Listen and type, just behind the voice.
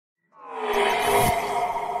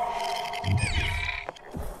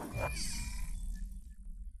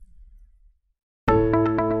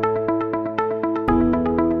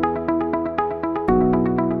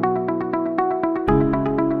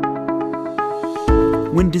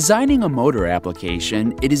When designing a motor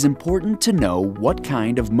application, it is important to know what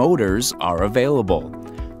kind of motors are available.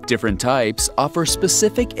 Different types offer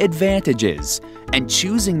specific advantages, and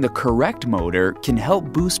choosing the correct motor can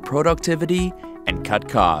help boost productivity and cut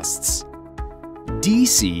costs.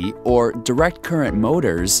 DC or direct current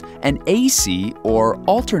motors and AC or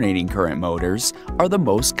alternating current motors are the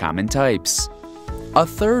most common types. A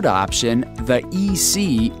third option, the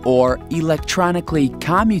EC or electronically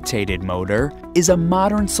commutated motor, is a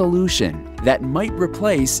modern solution that might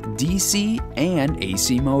replace DC and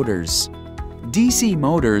AC motors. DC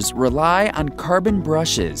motors rely on carbon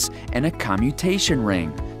brushes and a commutation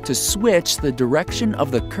ring to switch the direction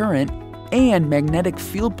of the current and magnetic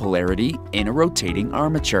field polarity in a rotating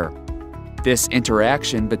armature. This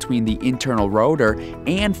interaction between the internal rotor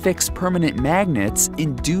and fixed permanent magnets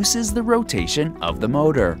induces the rotation of the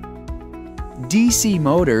motor. DC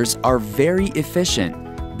motors are very efficient,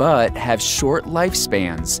 but have short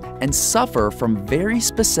lifespans and suffer from very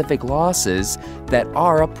specific losses that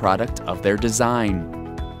are a product of their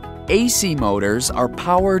design. AC motors are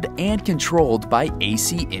powered and controlled by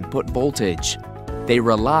AC input voltage. They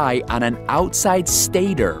rely on an outside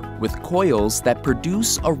stator with coils that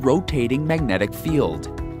produce a rotating magnetic field,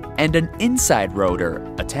 and an inside rotor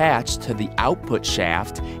attached to the output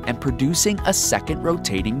shaft and producing a second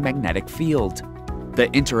rotating magnetic field. The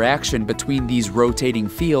interaction between these rotating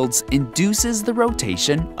fields induces the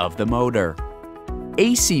rotation of the motor.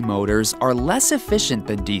 AC motors are less efficient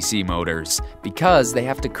than DC motors because they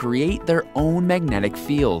have to create their own magnetic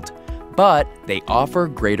field, but they offer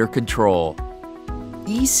greater control.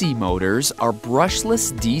 EC motors are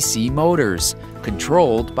brushless DC motors,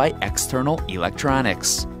 controlled by external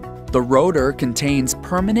electronics. The rotor contains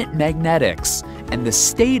permanent magnetics, and the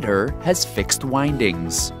stator has fixed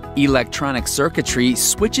windings. Electronic circuitry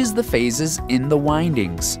switches the phases in the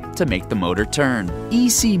windings to make the motor turn.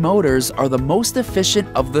 EC motors are the most efficient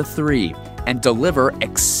of the three and deliver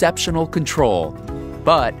exceptional control,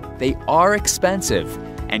 but they are expensive,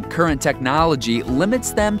 and current technology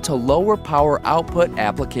limits them to lower power output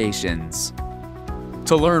applications.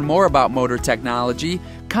 To learn more about motor technology,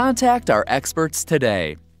 contact our experts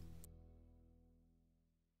today.